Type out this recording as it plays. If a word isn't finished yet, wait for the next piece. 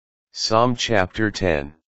Psalm chapter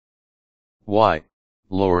 10. Why,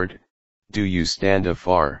 Lord, do you stand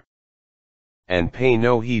afar, and pay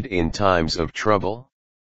no heed in times of trouble?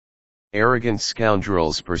 Arrogant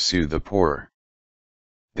scoundrels pursue the poor.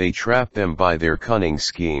 They trap them by their cunning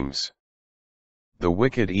schemes. The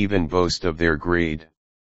wicked even boast of their greed.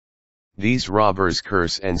 These robbers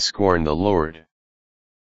curse and scorn the Lord.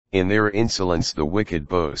 In their insolence the wicked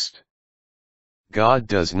boast. God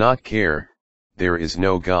does not care, there is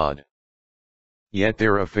no God. Yet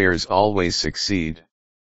their affairs always succeed.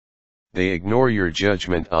 They ignore your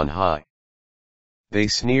judgment on high. They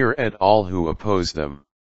sneer at all who oppose them.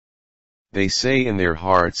 They say in their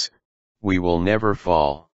hearts, we will never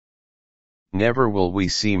fall. Never will we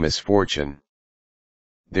see misfortune.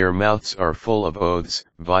 Their mouths are full of oaths,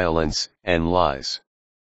 violence, and lies.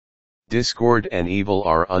 Discord and evil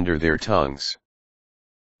are under their tongues.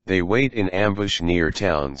 They wait in ambush near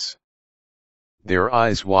towns. Their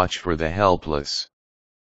eyes watch for the helpless,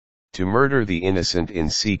 to murder the innocent in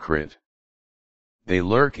secret. They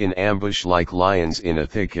lurk in ambush like lions in a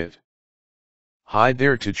thicket. Hide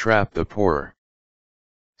there to trap the poor.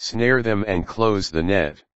 Snare them and close the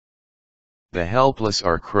net. The helpless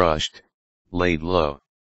are crushed, laid low.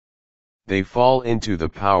 They fall into the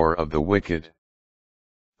power of the wicked,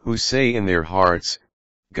 who say in their hearts,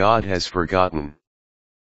 God has forgotten.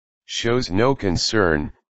 Shows no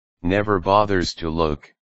concern, never bothers to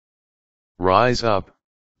look. Rise up,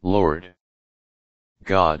 Lord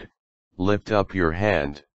God, lift up your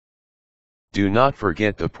hand. Do not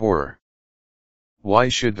forget the poor. Why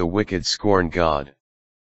should the wicked scorn God?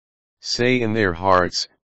 Say in their hearts,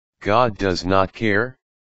 God does not care?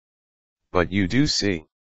 But you do see.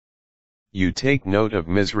 You take note of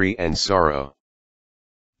misery and sorrow.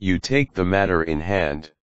 You take the matter in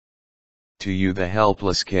hand. To you the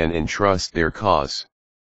helpless can entrust their cause.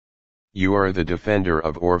 You are the defender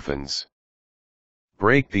of orphans.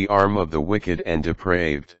 Break the arm of the wicked and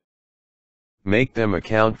depraved. Make them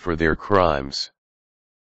account for their crimes.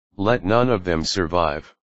 Let none of them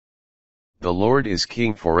survive. The Lord is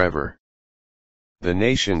king forever. The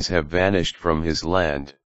nations have vanished from his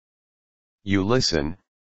land. You listen,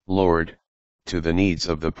 Lord, to the needs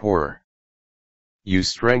of the poor. You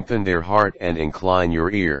strengthen their heart and incline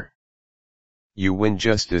your ear. You win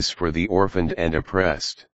justice for the orphaned and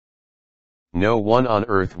oppressed. No one on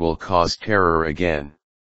earth will cause terror again.